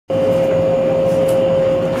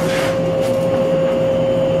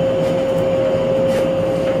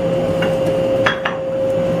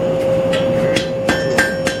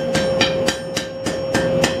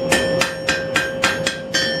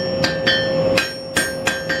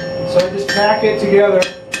So I just tack it together,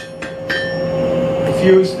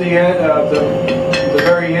 fuse the end, the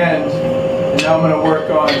very end, and now I'm going to work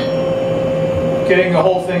on getting the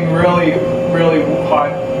whole thing really, really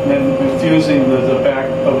hot, and then infusing the back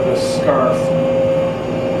of the scarf.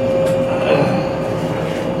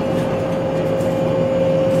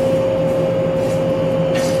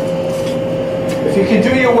 If you can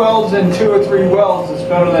do your welds in 2 or 3 welds, it's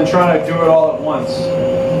better than trying to do it all at once,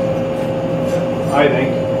 I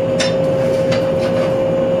think.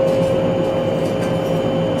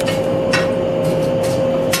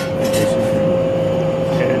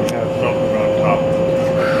 And have something on top.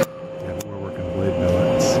 Yeah, but we're working blade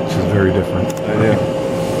millets, which is very different. I know.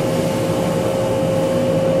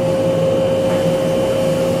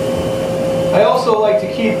 I also like to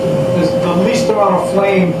keep the least amount of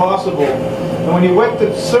flame possible. And when you wet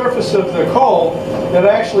the surface of the coal, that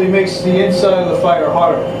actually makes the inside of the fire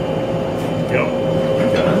hotter. Yep.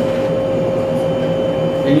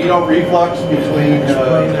 And you don't reflux between,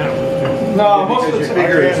 No, most of the because you time.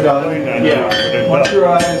 figure it's done. Yeah, once your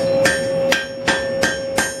eyes.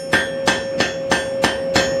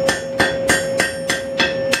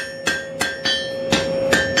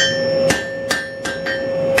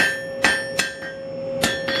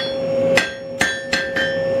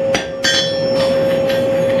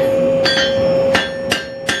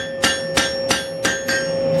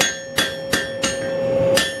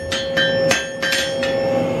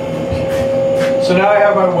 So now I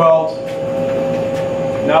have my weld.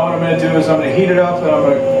 Now what I'm going to do is I'm going to heat it up and I'm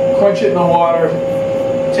going to quench it in the water,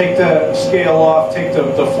 take the scale off, take the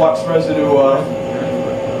flux residue off,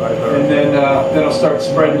 and then I'll start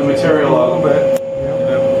spreading the material out. A little bit.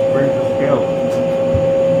 That brings the scale.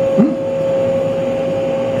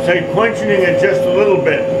 You say quenching it just a little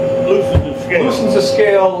bit loosens the scale. Loosens the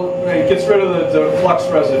scale, it gets rid of the flux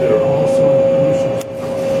residue.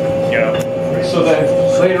 Yeah. So that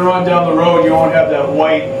later on down the road you won't have that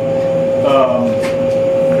white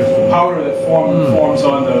powder that forms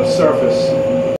on the surface.